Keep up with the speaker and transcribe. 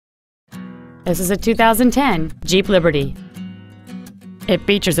This is a 2010 Jeep Liberty. It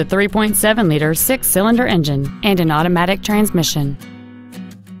features a 3.7-liter six-cylinder engine and an automatic transmission.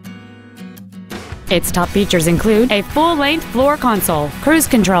 Its top features include a full-length floor console, cruise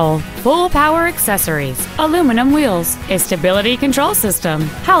control, full power accessories, aluminum wheels, a stability control system,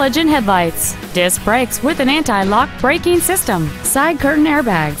 halogen headlights, disc brakes with an anti-lock braking system, side curtain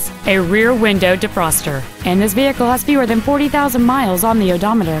airbags, a rear window defroster, and this vehicle has fewer than 40,000 miles on the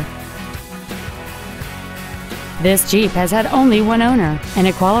odometer. This Jeep has had only one owner, and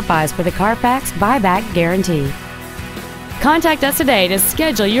it qualifies for the Carfax buyback guarantee. Contact us today to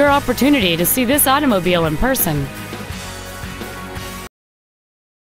schedule your opportunity to see this automobile in person.